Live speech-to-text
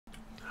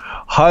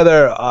Hi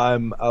there,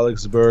 I'm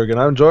Alex Berg, and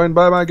I'm joined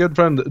by my good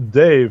friend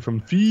Dave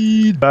from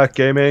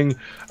FeedBackGaming.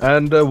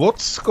 And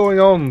what's going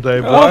on,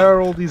 Dave? Why are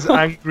all these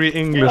angry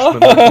Englishmen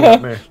looking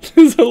at me?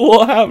 There's a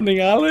lot happening,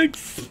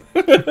 Alex.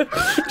 Do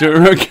you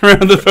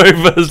remember the very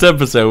first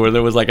episode where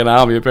there was like an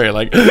army appearing,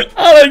 like,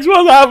 Alex,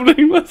 what's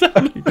happening? What's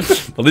happening?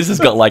 Well, this has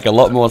got like a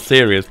lot more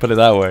serious, put it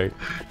that way.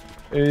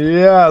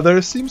 Yeah,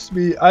 there seems to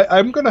be...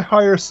 I'm gonna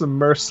hire some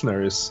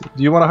mercenaries.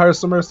 Do you want to hire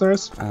some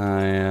mercenaries?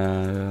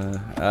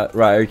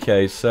 Right,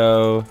 okay,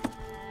 so...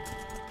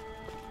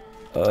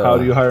 How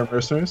do you hire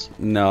mercenaries?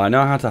 No, I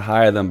know how to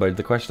hire them, but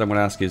the question I'm going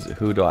to ask is,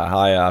 who do I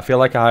hire? I feel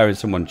like I'm hiring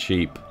someone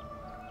cheap.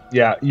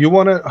 Yeah, you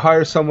want to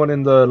hire someone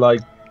in the, like,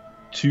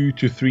 200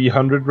 to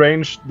 300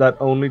 range that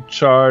only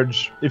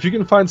charge... If you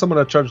can find someone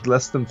that charges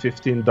less than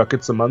 15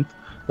 ducats a month,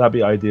 that'd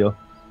be ideal.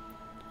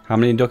 How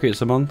many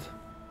ducats a month?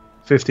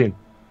 15.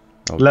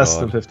 Oh, less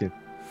God. than 15.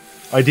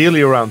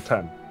 Ideally around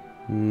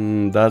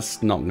 10.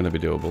 That's not going to be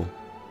doable.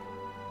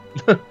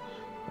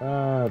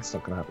 It's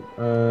not gonna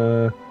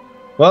happen.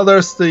 Well,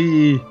 there's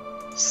the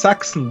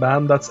Saxon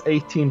band, that's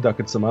 18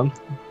 ducats a month.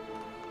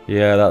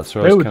 Yeah, that's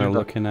what I was kind of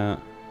looking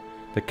at.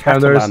 The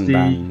Catalan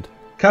band.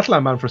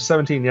 Catalan band for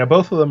 17, yeah,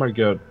 both of them are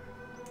good.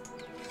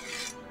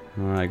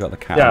 Alright, got the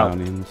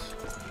Catalonians.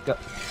 Yeah.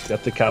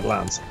 Get the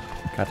Catalans.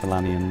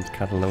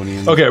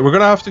 Catalonians. Okay, we're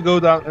gonna have to go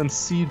down and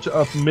siege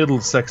up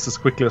Middlesex as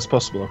quickly as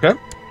possible, okay?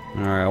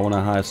 Alright, I want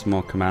to hire some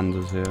more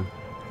commanders here.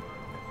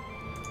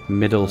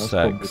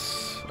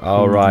 Middlesex.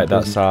 Oh, right,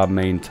 that's our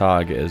main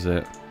target, is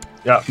it?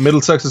 Yeah,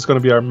 Middlesex is going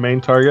to be our main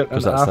target.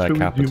 And that's after their we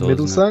capital, do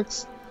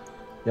Middlesex,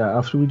 yeah,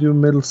 after we do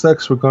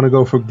Middlesex, we're going to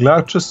go for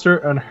Gloucester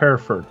and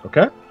Hereford,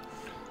 okay? I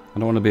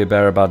don't want to be a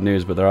bearer of bad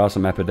news, but there are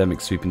some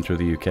epidemics sweeping through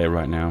the UK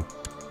right now.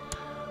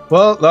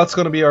 Well, that's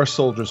going to be our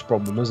soldiers'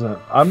 problem, isn't it?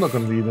 I'm not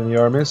going to lead any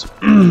armies.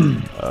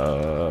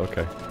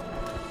 Okay.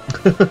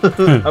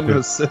 I'm going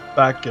to sit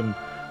back and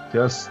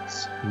just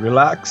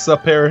relax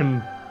up here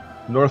in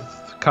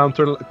North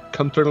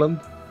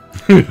Counterland.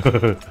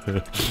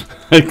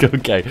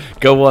 Okay,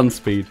 go 1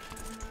 speed.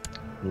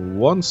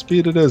 1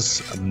 speed it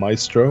is,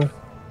 maestro.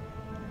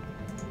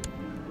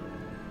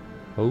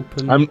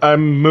 Open.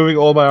 I'm moving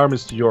all my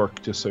armies to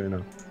York, just so you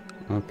know.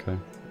 Okay.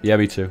 Yeah,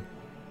 me too.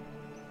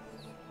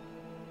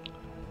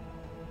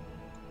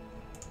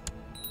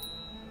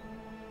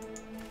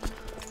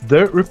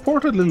 There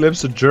reportedly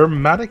lives a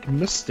Germanic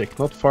mystic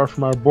not far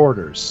from our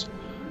borders.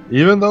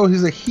 Even though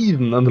he's a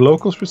heathen and the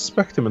locals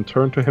respect him and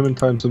turn to him in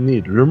times of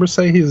need, rumors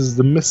say he is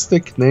the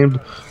mystic named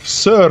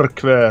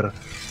Sörkver,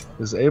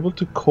 is able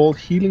to call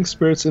healing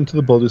spirits into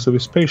the bodies of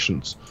his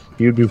patients.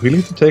 He would be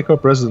willing to take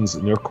up residence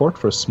in your court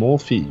for a small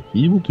fee.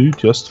 He will do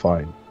just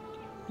fine.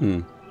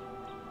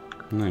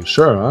 Nice.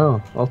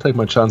 Sure, I'll take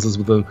my chances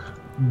with a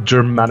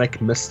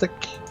Germanic mystic.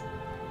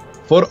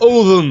 For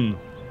Odin!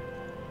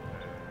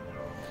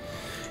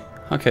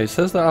 Okay, it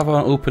says that I have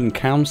an open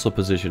council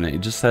position. It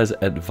just says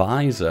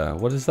advisor.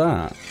 What is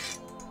that?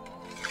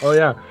 Oh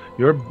yeah,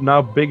 you're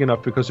now big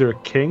enough because you're a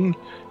king.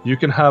 You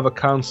can have a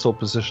council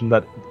position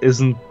that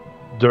isn't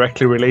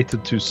directly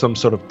related to some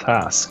sort of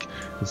task.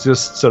 It's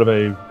just sort of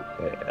a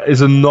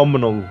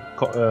nominal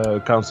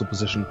council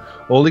position.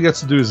 All he gets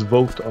to do is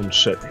vote on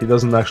shit. He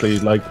doesn't actually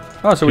like.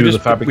 Oh, so we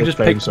just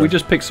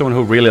pick someone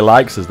who really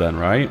likes us then,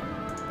 right?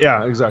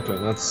 Yeah, exactly.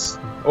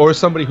 Or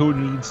somebody who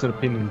needs an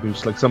opinion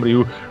boost, like somebody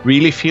who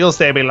really feels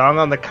they belong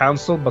on the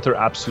council, but they're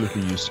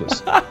absolutely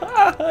useless.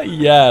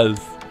 Yes.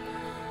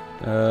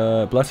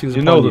 Blessings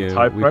upon you.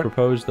 Type, we right?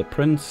 propose that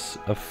Prince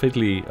of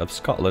Fidley of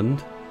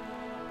Scotland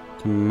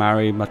to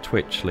marry my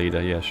Twitch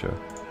leader. Yeah, sure.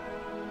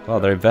 Oh,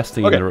 they're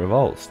investing in the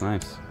revolts.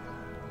 Nice.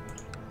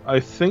 I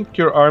think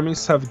your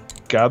armies have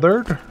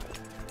gathered,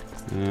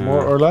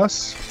 more or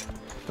less.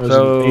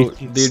 So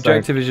the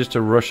objective is just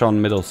to rush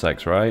on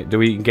Middlesex, right? Do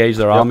we engage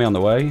their army on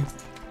the way?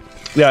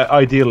 Yeah,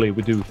 ideally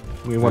we do.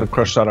 We want to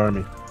crush that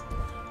army.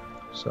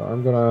 So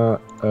I'm gonna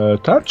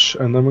attach,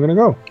 and then we're gonna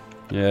go.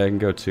 Yeah, I can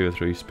go 2 or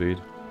 3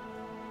 speed.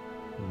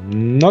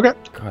 Okay.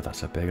 God,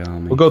 that's a big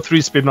army. We'll go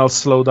 3 speed, and I'll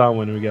slow down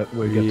when we get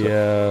to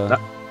it.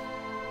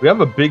 We have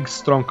a big,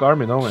 strong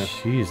army, don't we?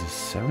 Jesus,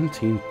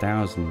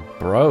 17,000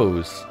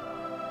 bros.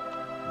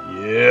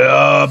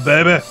 Yeah,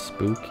 baby.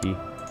 Spooky.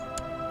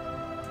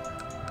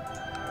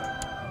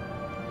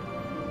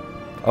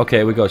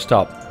 Okay, we go.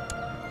 Stop.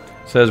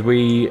 Says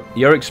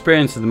your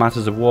experience in the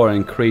matters of war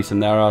increase,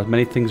 and there are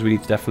many things we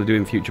need to definitely do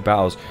in future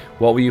battles.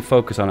 What will you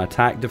focus on?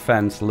 Attack,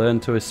 defense, learn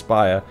to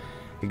aspire,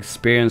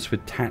 experience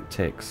with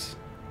tactics.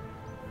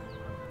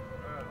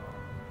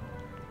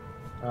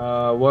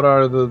 What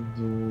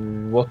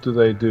do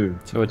they do?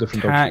 So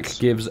attack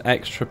gives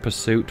extra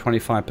pursuit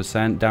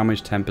 25%,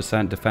 damage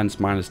 10%, defense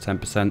minus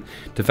 10%.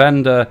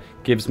 Defender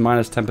gives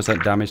minus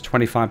 10% damage,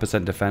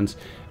 25% defense.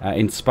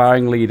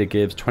 Inspiring leader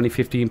gives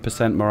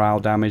 15% morale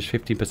damage,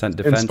 15%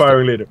 defense.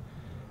 Inspiring leader.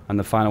 And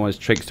the final one is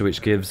trickster,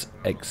 which gives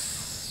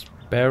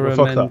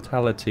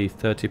experimentality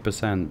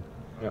 30%.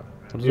 Yeah.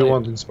 You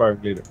want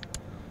inspiring leader.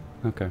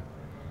 Okay.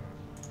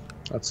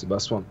 That's the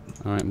best one.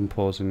 Alright, I'm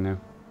pausing now.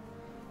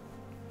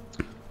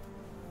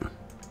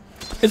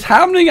 It's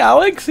happening,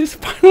 Alex. It's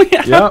finally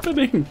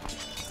happening.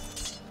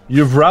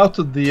 You've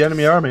routed the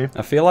enemy army.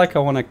 I feel like I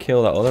want to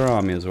kill that other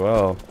army as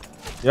well.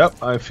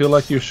 Yep, I feel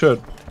like you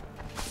should.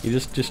 You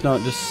just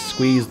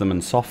squeeze them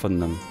and soften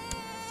them.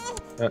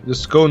 Yeah,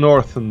 just go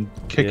north and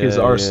kick his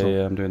arsenal.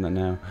 Yeah, I'm doing that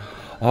now.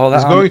 Oh,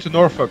 he's going to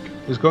Norfolk.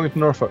 He's going to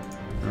Norfolk.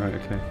 Right,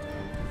 okay.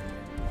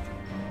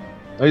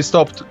 He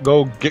stopped.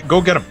 Go get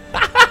him.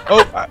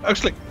 Oh,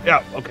 actually,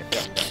 yeah, okay,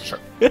 yeah, sure.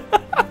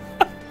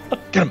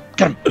 Get him.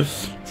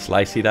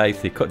 Slicey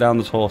dicey. Cut down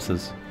those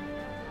horses.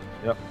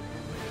 Yep.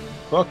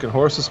 Fucking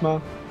horses,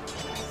 man.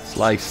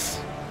 Slice.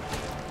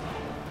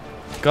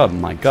 God,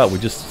 my God, we're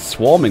just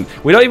swarming.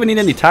 We don't even need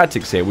any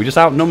tactics here. We just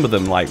outnumber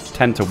them like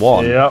 10 to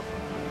 1. Yep.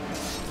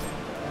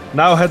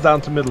 Now head down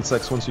to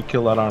Middlesex once you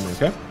kill that army,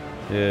 okay?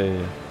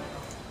 Yeah.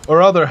 Or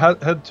rather,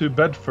 head to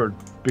Bedford,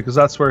 because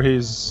that's where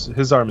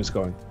his army's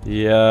going.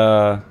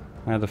 Yeah,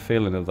 I had a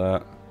feeling of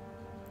that.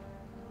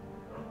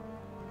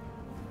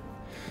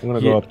 I'm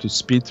gonna go up to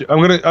speed 3.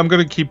 I'm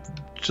gonna keep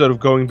sort of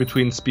going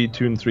between speed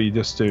 2 and 3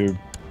 just to,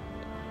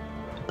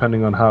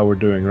 depending on how we're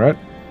doing, right?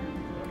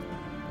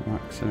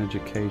 Max and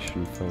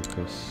education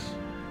focus.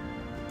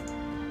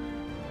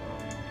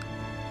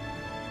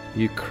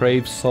 You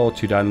crave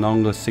solitude and no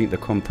longer seek the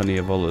company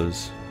of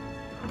others.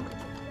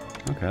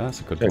 Okay,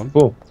 that's a good one.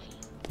 Cool.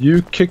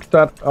 You kick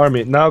that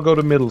army. Now go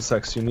to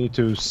Middlesex. You need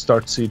to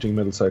start sieging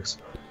Middlesex.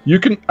 You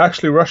can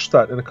actually rush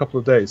that in a couple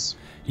of days.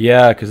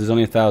 Yeah, because there's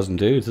only 1,000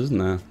 dudes, isn't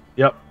there?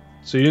 Yep.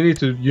 So you need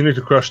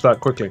to crush that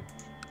quickly.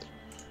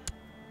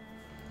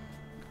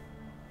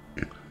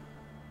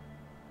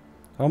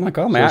 Oh my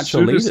God, my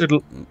actual leader,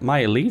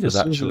 my leader's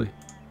actually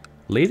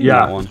leading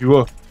that one.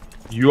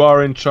 You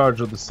are in charge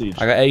of the siege.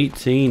 I got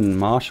 18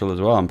 marshal as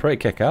well. I'm pretty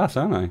kick-ass,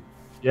 aren't I?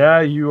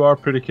 Yeah, you are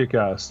pretty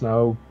kick-ass.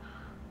 Now,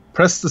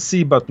 press the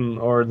C button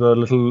or the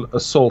little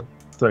assault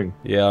thing.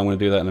 Yeah, I'm gonna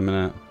do that in a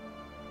minute.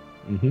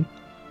 Mhm.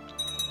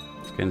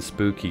 It's getting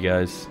spooky,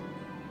 guys.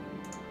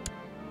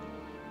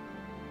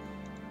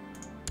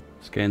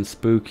 It's getting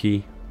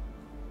spooky.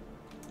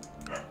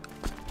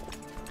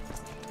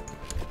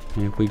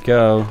 Here we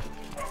go.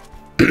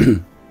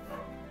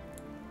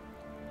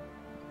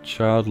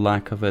 Child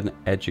lack of an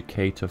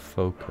educator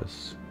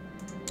focus.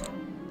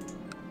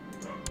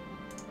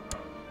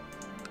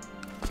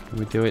 Can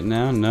we do it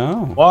now?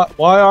 No.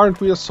 Why aren't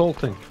we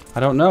assaulting? I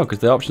don't know, because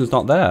the option's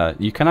not there.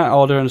 You cannot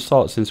order an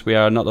assault since we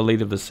are not the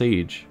leader of the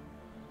siege.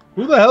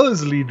 Who the hell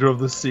is leader of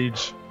the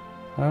siege?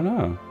 I don't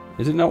know.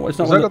 Is it not? It's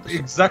not. I got the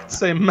exact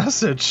same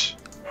message.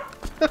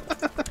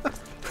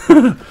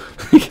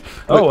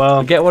 Oh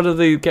well. Get one of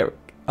the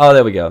Oh,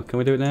 there we go. Can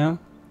we do it now?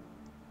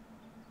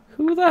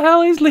 Who the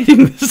hell is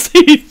leading the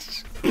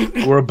siege?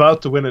 We're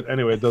about to win it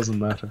anyway. It doesn't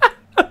matter.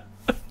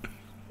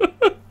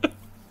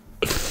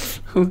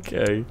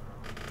 Okay.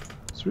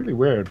 It's really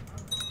weird.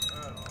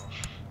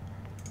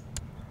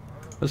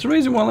 There's a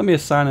reason why let me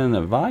assign an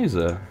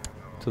advisor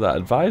to that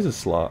advisor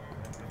slot.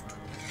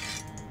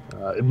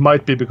 It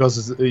might be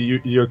because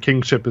your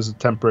kingship is a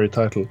temporary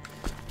title.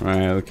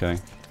 Right. Okay.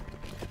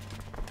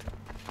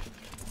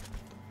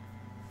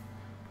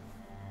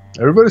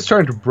 Everybody's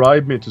trying to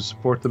bribe me to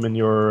support them in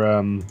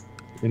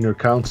your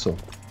council.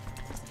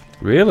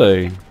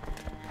 Really?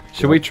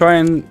 Should we try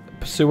and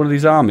pursue one of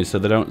these armies so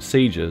they don't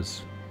siege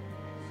us?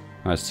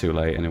 That's too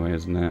late anyway,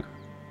 isn't it?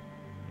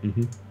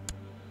 Mhm.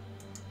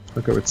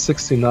 Okay, it's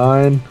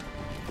 69.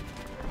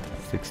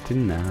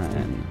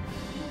 69.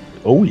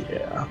 Oh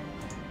yeah.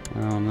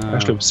 Oh no.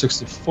 Actually, it was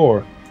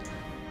 64.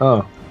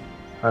 Oh,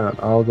 hang on.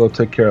 I'll go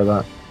take care of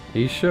that. Are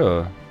you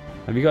sure?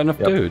 Have you got enough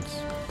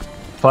dudes?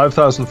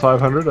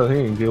 5,500. I think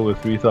I can deal with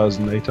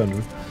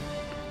 3,800.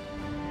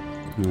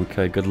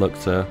 Okay, good luck,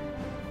 sir.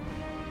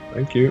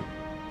 Thank you.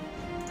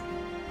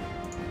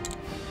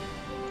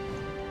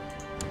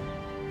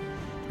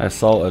 I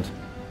assaulted.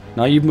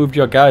 Now you've moved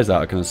your guys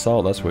out, I can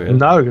assault. That's weird.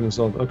 Now you're gonna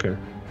assault. Okay.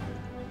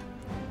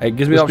 It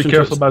gives me the Just option be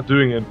careful about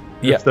doing it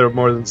if there are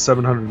more than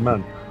 700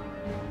 men.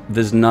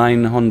 There's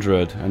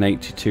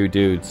 982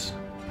 dudes.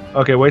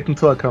 Okay, wait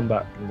until I come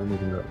back and then we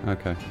can do it.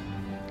 Okay.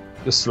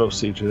 Just slow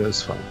siege it,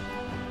 it's fine.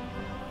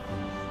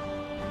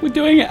 We're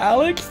doing it,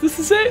 Alex. This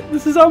is it.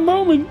 This is our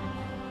moment.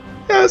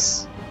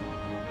 Yes!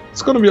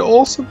 It's gonna be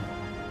awesome.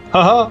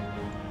 Haha!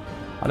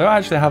 I don't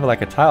actually have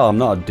like a title. I'm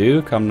not a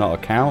duke, I'm not a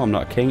count, I'm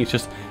not a king. It's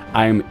just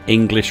I'm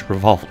English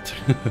Revolt.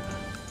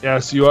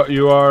 Yes, you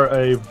are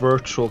a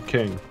virtual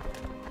king.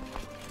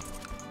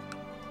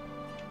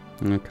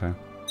 Okay.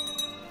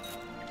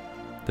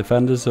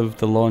 Defenders of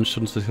the launched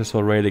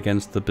unsuccessful raid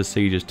against the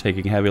besiegers,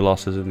 taking heavy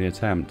losses in the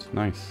attempt.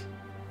 Nice.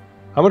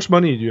 How much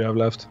money do you have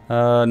left?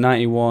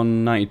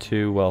 91,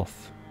 92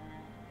 wealth.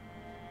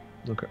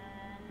 Okay.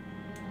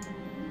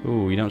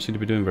 Ooh, you don't seem to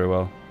be doing very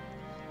well.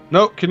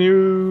 No, can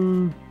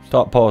you...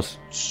 Stop, pause.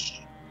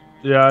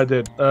 Yeah, I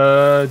did.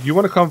 Do you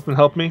want to come and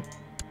help me?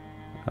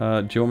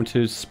 Do you want me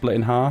to split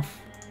in half?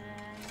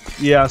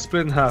 Yeah,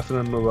 split in half and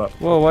then move up.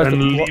 Whoa, why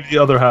and leave the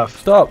other half.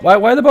 Stop, why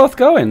are they both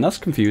going? That's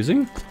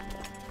confusing.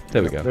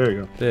 There we go. There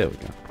you go. There we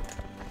go.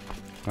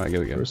 Alright, here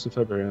we go. 1st of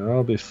February.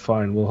 That'll be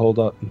fine. We'll hold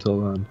out until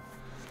then.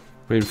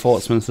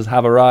 Reinforcements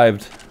have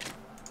arrived.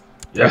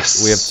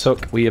 Yes.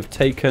 We have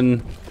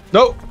taken.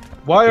 No.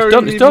 Why are you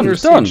done?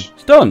 It's done.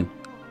 It's done.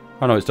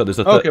 Oh no, it's done. There's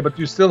a okay, but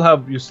you still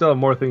have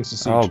more things to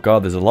siege. Oh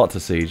god, there's a lot to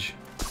siege.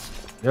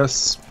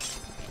 Yes.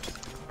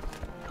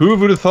 Who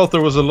would have thought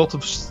there was a lot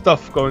of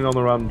stuff going on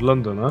around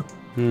London, huh?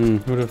 Who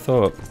would have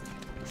thought?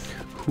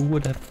 Who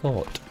would have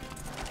thought?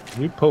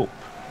 New Pope.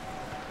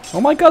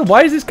 Oh my god,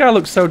 why does this guy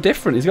look so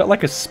different? He's got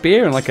like a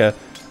spear and like a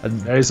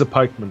yeah, he's a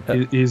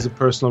pikeman. He's a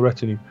personal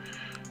retinue.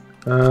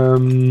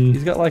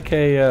 He's got like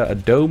a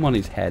dome on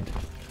his head.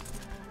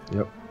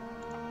 Yep.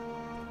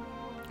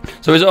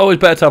 So is it always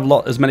better to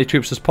have as many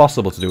troops as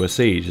possible to do a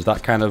siege? Is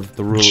that kind of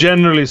the rule?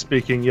 Generally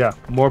speaking, yeah.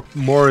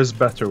 More is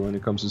better when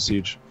it comes to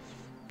siege.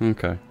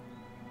 Okay.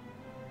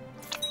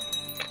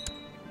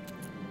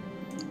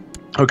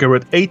 Okay, we're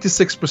at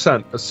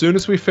 86%. As soon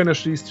as we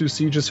finish these 2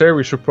 sieges here,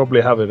 we should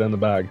probably have it in the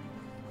bag.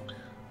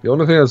 The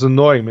only thing that's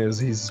annoying me is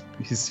he's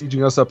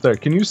sieging us up there.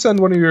 Can you send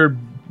one of your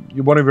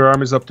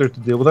armies up there to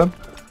deal with them?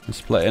 And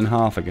split in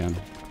half again.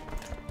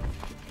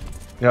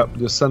 Yeah,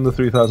 just send the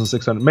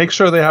 3,600. Make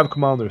sure they have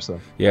commanders though.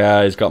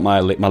 Yeah, he's got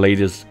my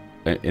leaders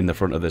in the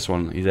front of this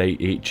one. He's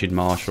each in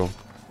marshal.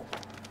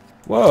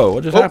 Whoa!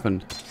 What just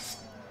happened?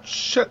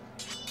 Shit!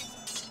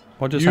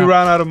 What just happened? You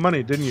ran out of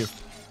money, didn't you?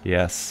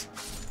 Yes.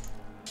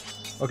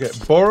 Okay,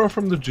 borrow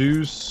from the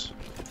Jews.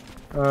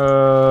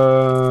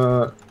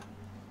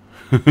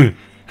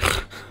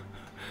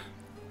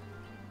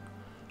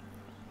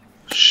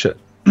 Shit.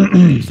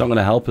 It's not going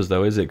to help us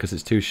though, is it? Because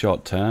it's too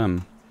short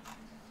term.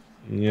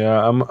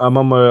 Yeah, I'm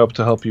on my way up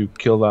to help you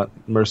kill that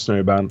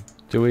mercenary band.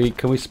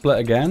 Can we split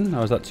again,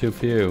 or is that too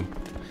few?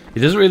 It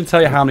doesn't really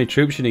tell you how many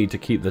troops you need to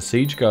keep the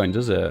siege going,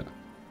 does it?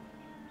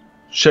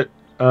 Shit.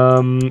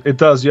 It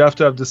does. You have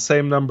to have the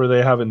same number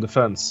they have in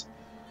defense.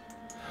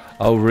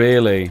 Oh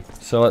really?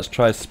 So let's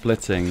try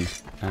splitting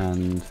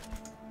and.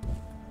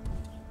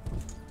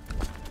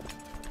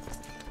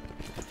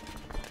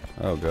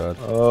 Oh god.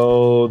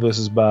 Oh, this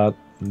is bad.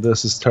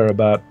 This is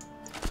terrible.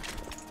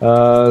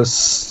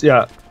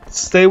 Yeah.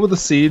 Stay with the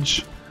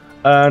siege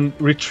and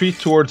retreat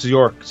towards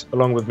York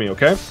along with me,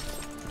 okay?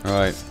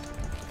 Alright.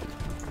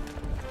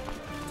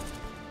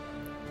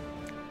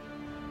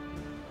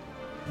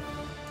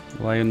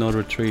 Why you not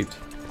retreat?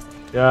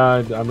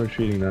 Yeah, I'm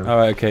retreating now.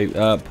 Alright, okay.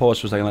 Pause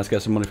for a second. Let's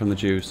get some money from the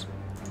Jews.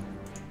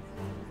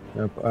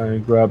 Yep, I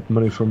grabbed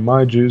money from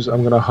my Jews.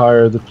 I'm gonna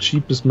hire the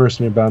cheapest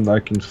mercenary band I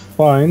can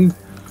find.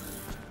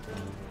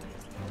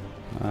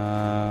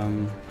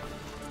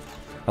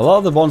 A lot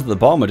of the ones at the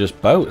bottom are just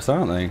boats,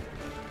 aren't they?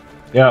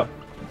 Yeah,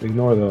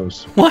 ignore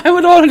those. Why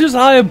would I want to just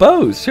hire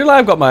boats? Surely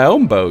I've got my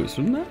own boats,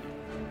 wouldn't I?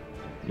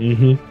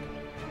 Mm-hmm.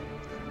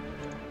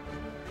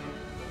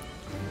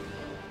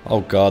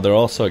 Oh god, they're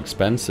all so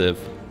expensive.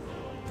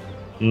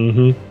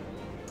 Mm-hmm.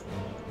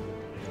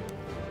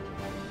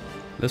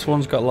 This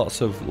one's got lots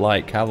of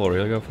light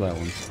cavalry. I'll go for that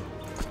one.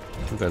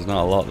 Okay, there's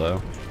not a lot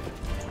though.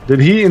 Did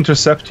he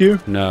intercept you?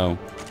 No.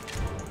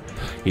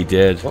 He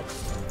did. Oh.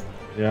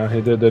 Yeah,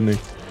 he did, didn't he?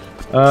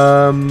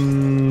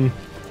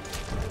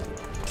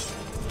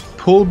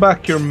 Pull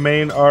back your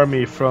main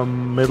army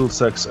from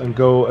Middlesex and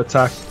go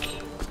attack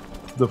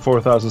the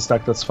 4,000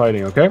 stack that's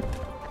fighting, okay?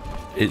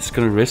 It's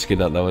gonna risky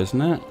that though,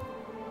 isn't it?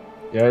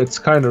 Yeah, it's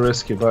kind of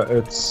risky, but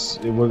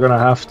we're gonna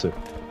have to.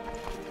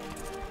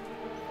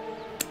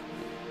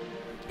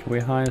 Can we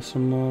hire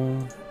some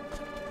more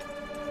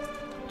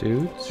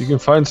dudes? If you can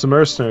find some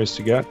mercenaries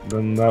to get,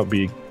 then that would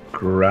be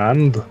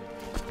grand.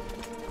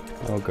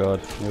 Oh god,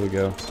 here we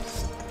go.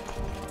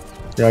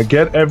 Yeah,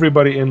 get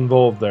everybody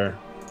involved there.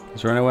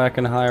 Is there any way I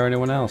can hire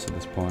anyone else at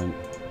this point?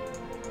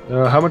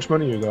 How much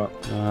money you got?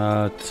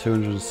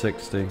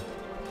 260.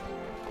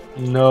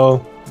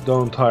 No,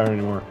 don't hire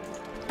anymore.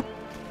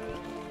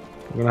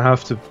 We're gonna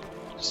have to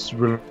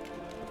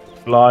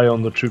rely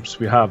on the troops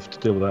we have to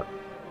deal with that.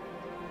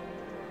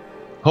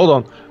 Hold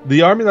on.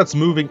 The army that's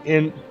moving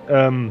in...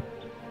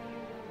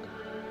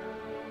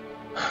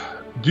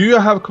 do you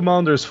have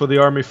commanders for the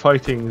army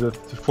fighting the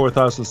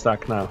 4,000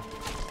 stack now?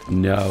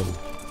 No.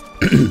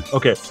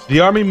 Okay, the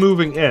army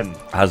moving in...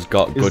 Has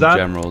got good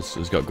generals.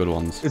 Has got good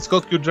ones. It's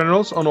got good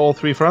generals on all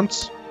 3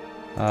 fronts?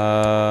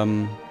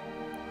 No,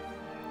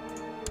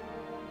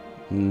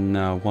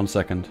 1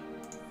 second.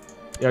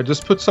 Yeah,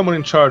 just put someone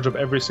in charge of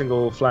every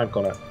single flank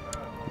on it.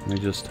 Let me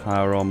just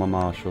hire all my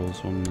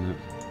marshals. 1 minute.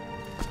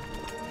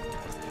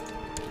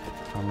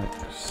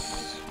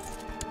 Alex.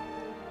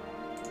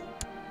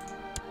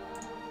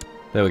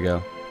 There we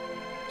go.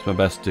 It's my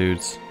best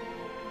dudes.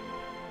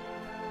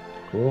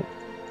 Cool.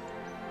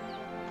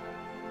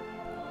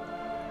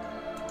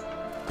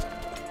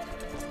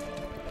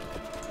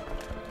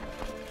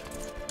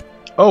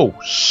 Oh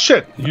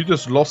shit! You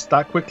just lost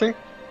that quickly?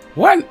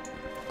 What?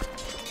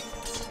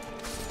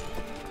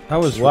 That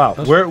was wow.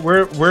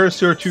 Where's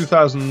your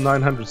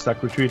 2,900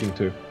 stack retreating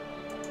to?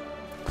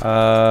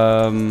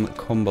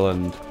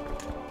 Cumberland.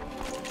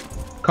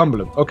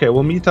 Cumberland. Okay,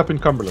 we'll meet up in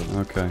Cumberland.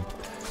 Okay.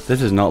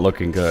 This is not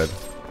looking good.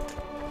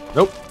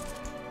 Nope.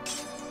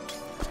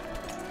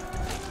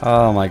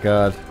 Oh my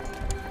god.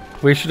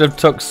 We should have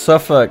took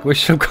Suffolk. We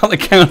should have got the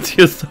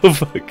county of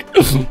Suffolk.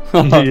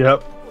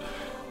 Yep.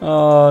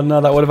 Oh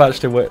no, that would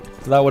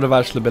have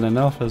actually been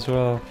enough as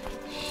well.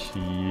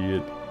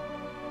 Shit.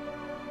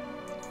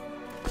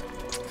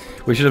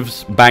 We should have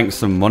banked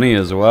some money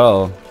as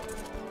well.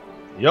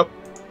 Yep.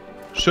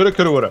 Shoulda,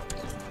 coulda, woulda.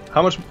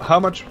 How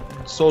much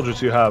soldiers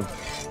do you have?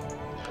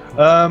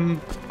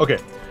 Okay.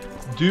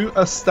 Do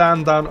a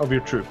stand down of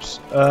your troops.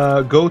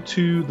 Go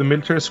to the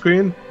military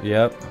screen.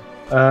 Yep.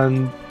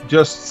 And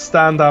just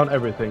stand down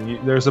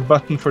everything. There's a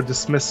button for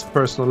dismiss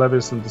personal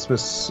levies and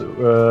dismiss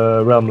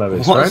realm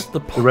levies, right? The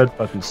red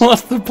buttons.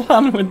 What's the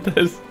plan with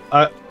this?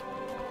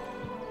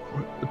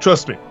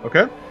 Trust me,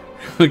 okay?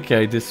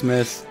 Okay,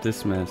 dismiss.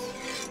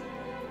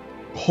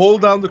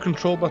 Hold down the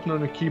control button on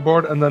your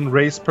keyboard and then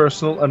raise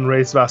personal and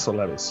raise vassal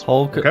levies.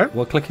 Okay?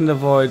 Well, clicking the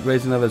void,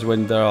 raising levies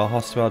when there are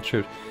hostile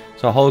troops.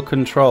 So hold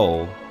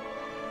control.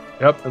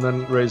 Yep, and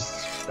then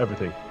raise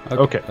everything.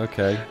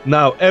 Okay.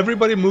 Now,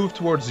 everybody move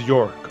towards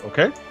York,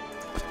 okay?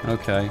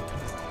 Okay.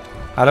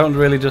 I don't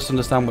really just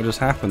understand what just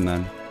happened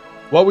then.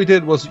 What we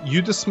did was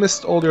you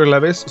dismissed all your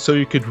levies so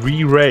you could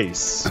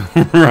re-raise.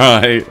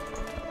 Right.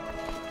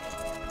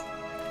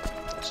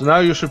 So now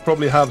you should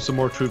probably have some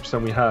more troops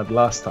than we had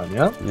last time,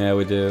 yeah? Yeah,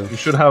 we do. You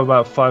should have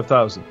about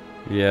 5,000.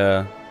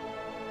 Yeah.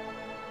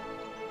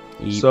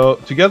 So,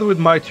 together with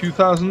my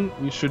 2,000,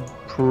 we should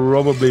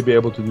probably be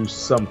able to do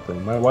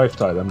something. My wife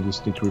died, I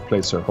just need to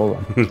replace her. Hold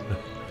on.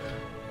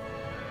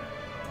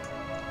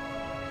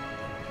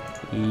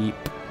 Eep.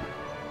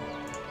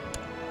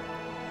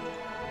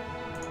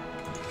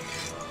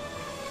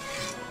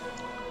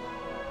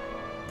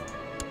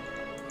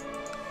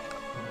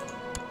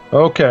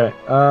 Okay,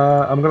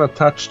 I'm gonna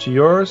attach to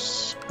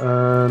yours,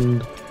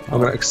 and I'm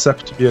gonna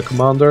accept to be a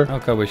commander.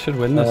 Okay, we should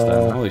win this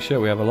then. Holy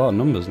shit, we have a lot of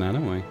numbers now,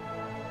 don't we?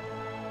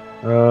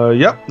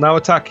 Yep. Now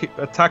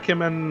attack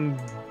him in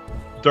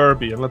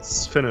Derby, and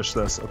let's finish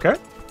this. Okay.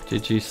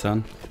 GG,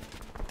 son.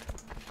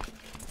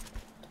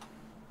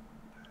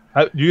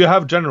 Do you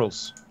have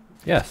generals?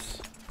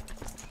 Yes.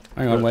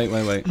 Hang on,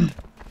 wait.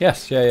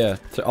 Yes, yeah.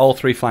 So all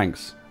 3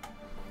 flanks.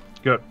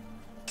 Good.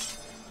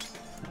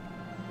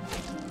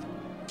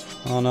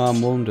 Oh no,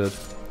 I'm wounded.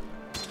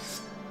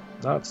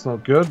 That's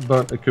not good,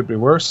 but it could be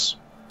worse.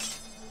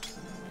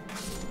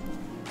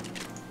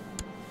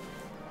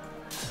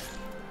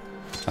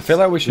 I feel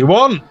like we should. You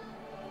won!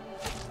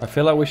 I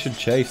feel like we should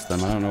chase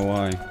them. I don't know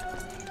why.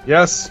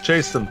 Yes,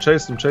 chase them.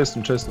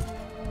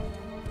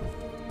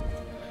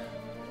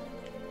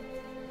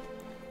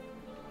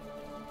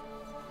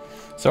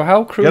 So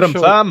how crucial? Get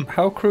 'em, fam!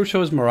 How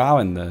crucial is morale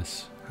in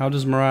this? How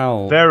does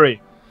morale?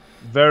 Very.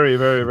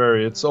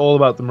 It's all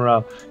about the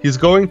morale. He's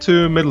going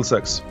to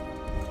Middlesex.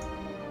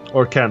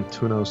 Or Kent,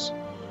 who knows.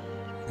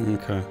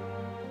 Okay.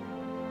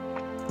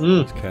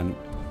 It's Kent.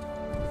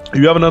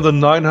 You have another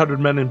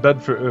 900 men in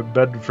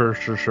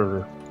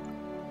Bedfordshire.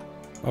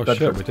 Oh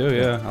shit, we do,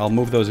 yeah. I'll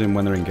move those in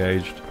when they're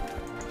engaged.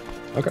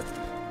 Okay.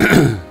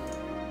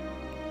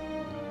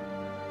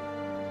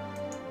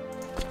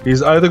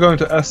 He's either going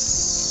to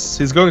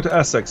He's going to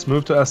Essex.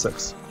 Move to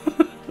Essex.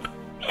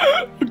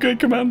 Okay,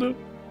 Commander.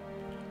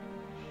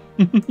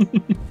 Can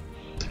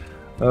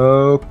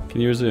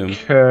you resume?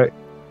 Okay.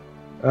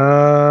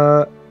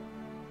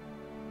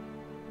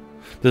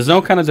 There's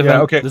no kind of defense.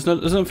 Yeah, okay.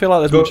 Doesn't feel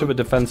like there's much of a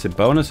defensive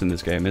bonus in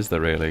this game, is there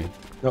really?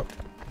 No.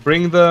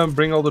 Bring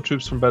all the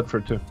troops from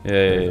Bedford too.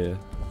 Yeah.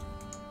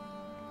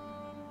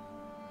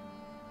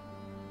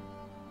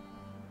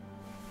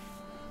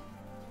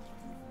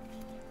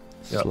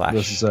 Yeah,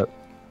 this is it.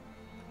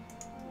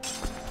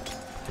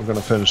 We're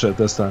gonna finish it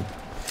this time.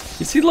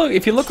 You see, look,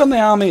 if you look on the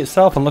army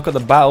itself and look at the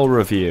battle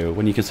review,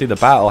 when you can see the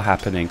battle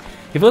happening,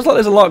 it feels like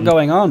there's a lot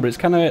going on, but it's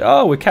kind of,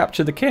 oh, we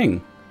captured the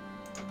king.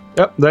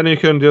 Yep, then you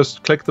can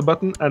just click the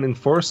button and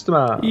enforce the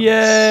match.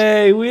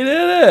 Yay, we did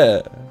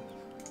it!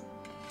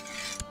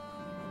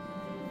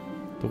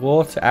 The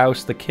war to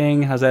oust the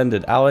king has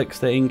ended. Alex,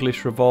 the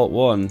English revolt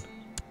won.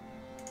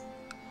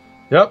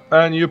 Yep,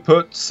 and you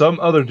put some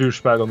other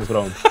douchebag on the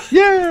throne.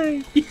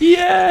 Yay!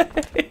 Yay!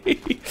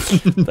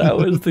 That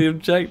was the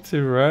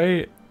objective,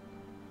 right?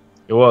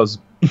 It was.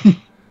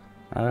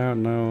 I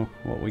don't know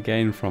what we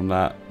gained from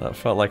that. That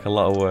felt like a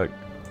lot of work.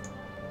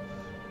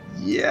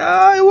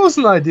 Yeah, it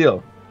wasn't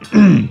ideal.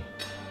 I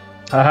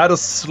had a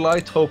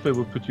slight hope it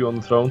would put you on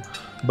the throne,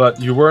 but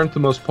you weren't the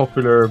most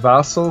popular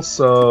vassal,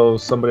 so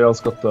somebody else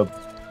got the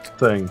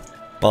thing.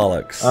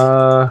 Bollocks.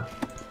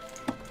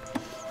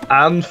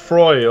 Anne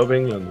Froy of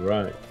England,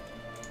 right.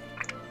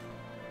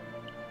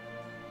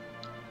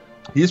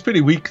 He's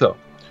pretty weak, though.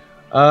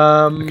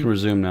 We can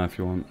resume now if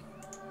you want.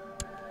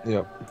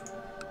 Yep.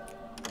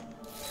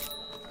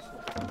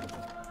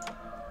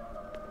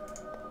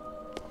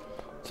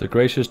 So,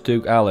 gracious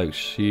Duke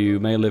Alex, you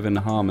may live in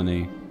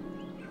harmony.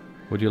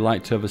 Would you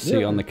like to have a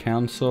seat on the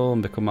council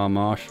and become our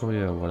marshal?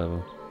 Yeah,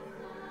 whatever.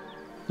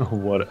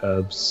 What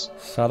else?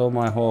 Saddle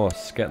my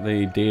horse. Get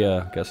the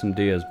deer. Get some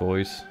deers,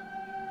 boys.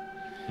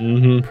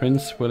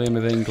 Prince William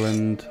of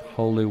England.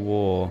 Holy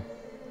War.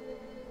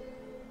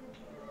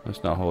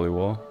 That's not Holy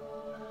War.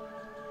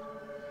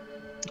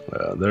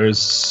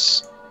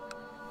 There's...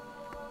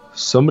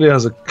 Somebody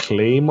has a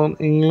claim on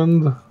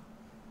England.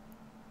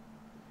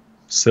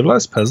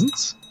 Civilized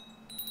peasants?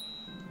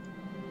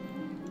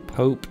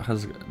 Pope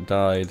has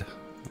died.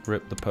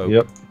 Rip the Pope.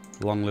 Yep.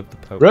 Long live the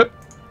Pope. Rip!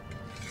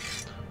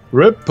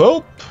 Rip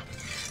Pope!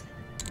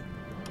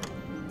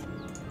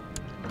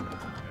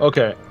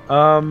 Okay,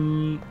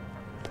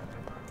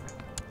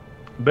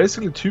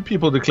 basically 2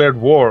 people declared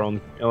war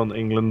on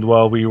England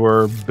while we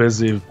were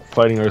busy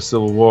fighting our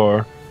civil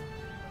war.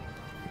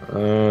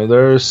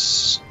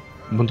 There's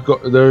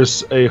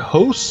a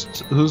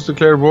host who's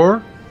declared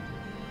war,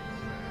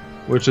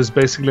 which is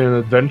basically an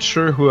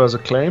adventurer who has a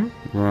claim.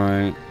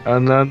 Right.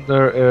 And then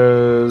there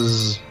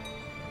is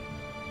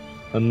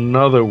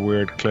another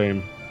weird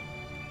claim.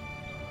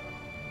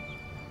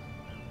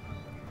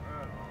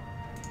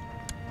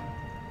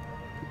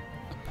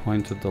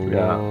 Appointed the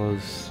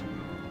laws.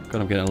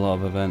 God, I'm getting a lot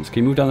of events.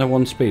 Can you move down to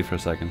 1 speed for a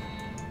second?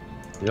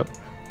 Yep.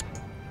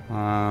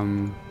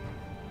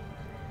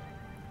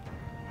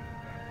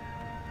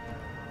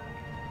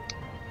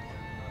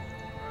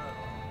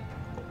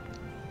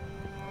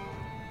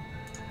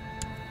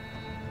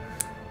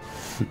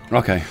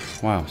 Okay.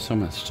 Wow, so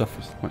much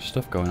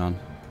stuff going on.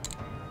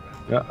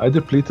 Yeah, I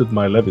depleted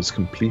my levies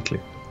completely.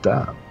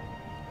 Damn.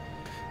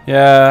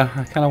 Yeah,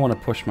 I kind of want to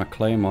push my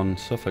claim on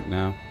Suffolk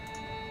now.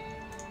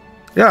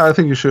 Yeah, I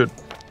think you should.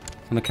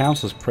 And the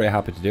council's pretty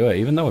happy to do it,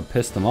 even though it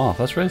pissed them off.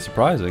 That's really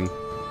surprising.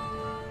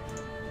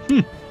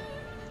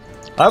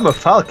 I'm a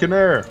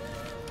falconer.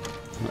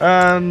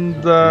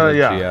 And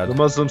yeah, the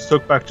Muslims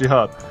took back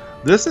jihad.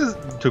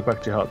 Took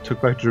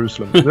back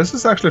Jerusalem. This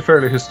is actually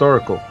fairly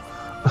historical.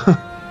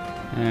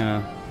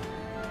 Yeah.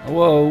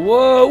 Whoa,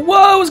 whoa,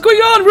 whoa! What's going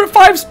on? We're at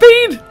 5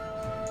 speed.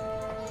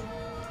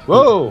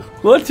 Whoa!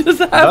 What just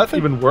happened? Did that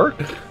even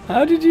work?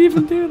 How did you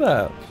even do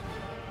that?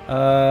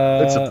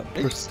 It's a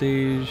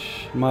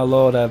prestige. My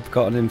lord, I've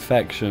got an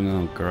infection.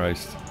 Oh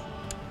Christ!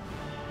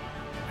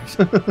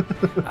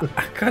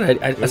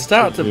 I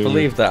start to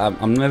believe that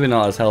I'm maybe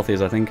not as healthy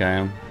as I think I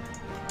am.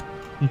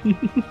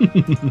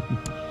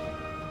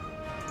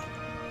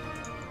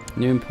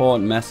 New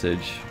important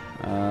message.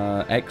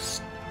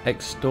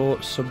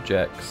 Extort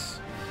subjects.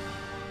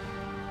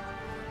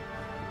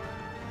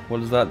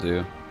 What does that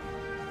do?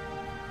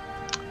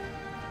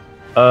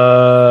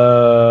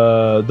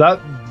 That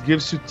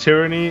gives you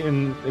tyranny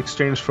in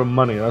exchange for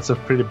money. That's a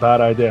pretty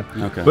bad idea.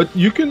 Okay. But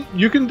you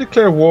can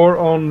declare war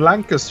on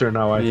Lancaster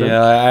now, I think.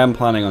 Yeah, I am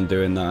planning on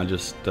doing that. I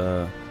just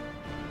I'm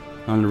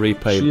gonna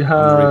repay. She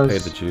repay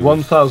the has Jews.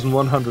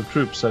 1,100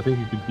 troops. I think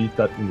you could beat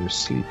that in your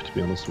sleep, to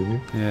be honest with you.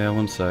 Yeah,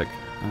 1 sec.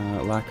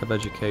 Lack of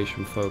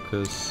education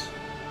focus.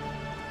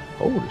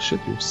 Holy shit,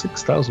 you have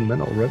 6,000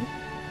 men already?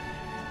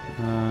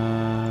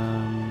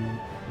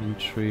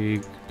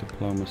 Intrigue,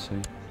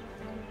 diplomacy.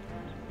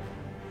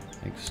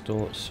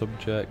 Extort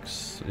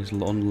subjects is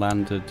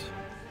unlanded.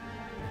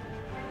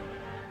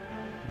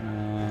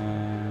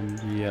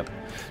 Yep.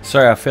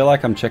 Sorry, I feel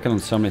like I'm checking on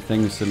so many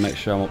things to make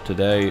sure I'm up to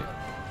date.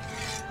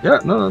 Yeah,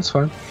 no, that's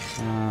fine.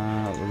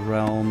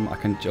 Realm. I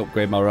can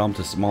upgrade my realm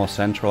to more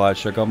centralized.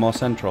 Should I go more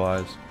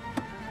centralized?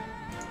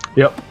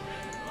 Yep.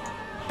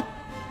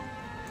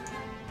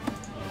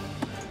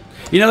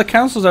 You know, the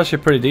council's actually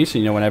pretty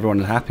decent, you know, when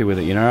everyone's happy with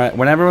it, you know?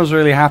 When everyone's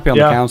really happy on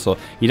the council,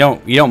 you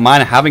don't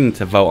mind having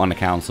to vote on the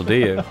council, do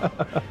you?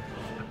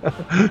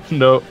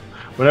 No.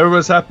 When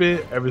everyone's happy,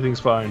 everything's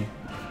fine.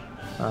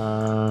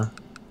 Alright,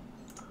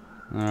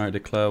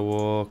 declare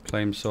war,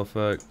 claim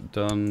Suffolk,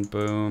 done,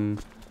 boom.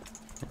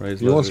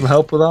 Raise you want some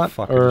help with that?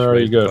 Fuck, or are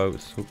you good?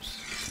 Boats. Oops.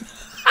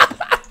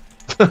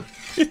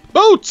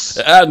 Boats!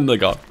 And they're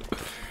gone.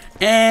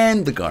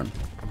 And they're gone.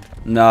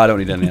 No, I don't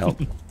need any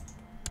help.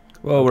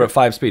 Well, we're at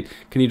 5 speed.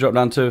 Can you drop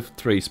down to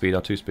 3 speed or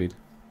 2 speed?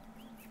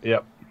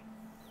 Yep.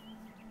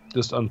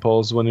 Just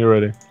unpause when you're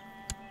ready.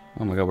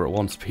 Oh my god, we're at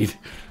 1 speed.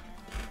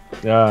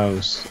 Yeah,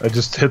 I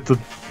just hit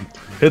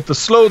the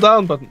slow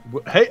down button.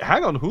 Hey,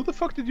 hang on. Who the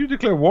fuck did you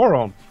declare war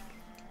on?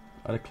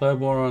 I declared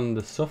war on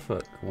the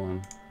Suffolk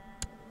one.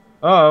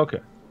 Oh,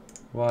 okay.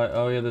 Why?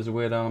 Oh yeah, there's a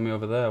weird army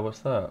over there. What's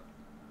that?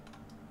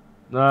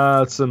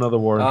 Nah, it's another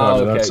war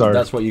entirely. Okay. That's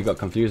That's what you got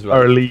confused about.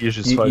 Our liege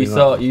is fighting.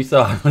 You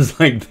saw I was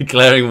like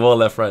declaring war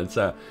left, right, and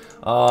center.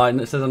 Oh, and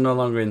it says I'm no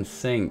longer in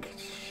sync.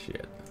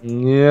 Shit.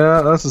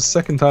 Yeah, that's the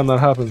second time that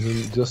happens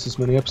in just as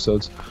many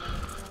episodes.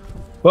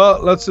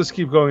 Well, let's just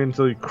keep going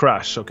until you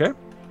crash, okay?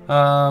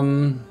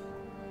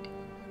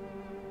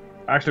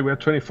 Actually, we have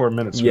 24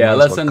 minutes. Yeah,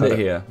 let's end it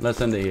here.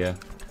 Let's end it here.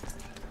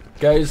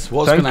 Guys,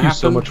 what's going to happen?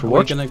 So much for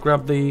watching. We're going to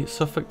grab the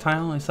Suffolk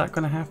tile. Is that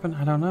going to happen?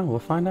 I don't know. We'll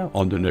find out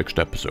on the next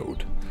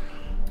episode.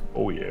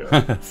 Oh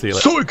yeah. See you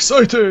later. So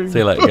exciting! See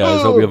you later,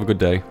 guys. Hope you have a good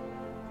day.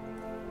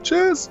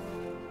 Cheers!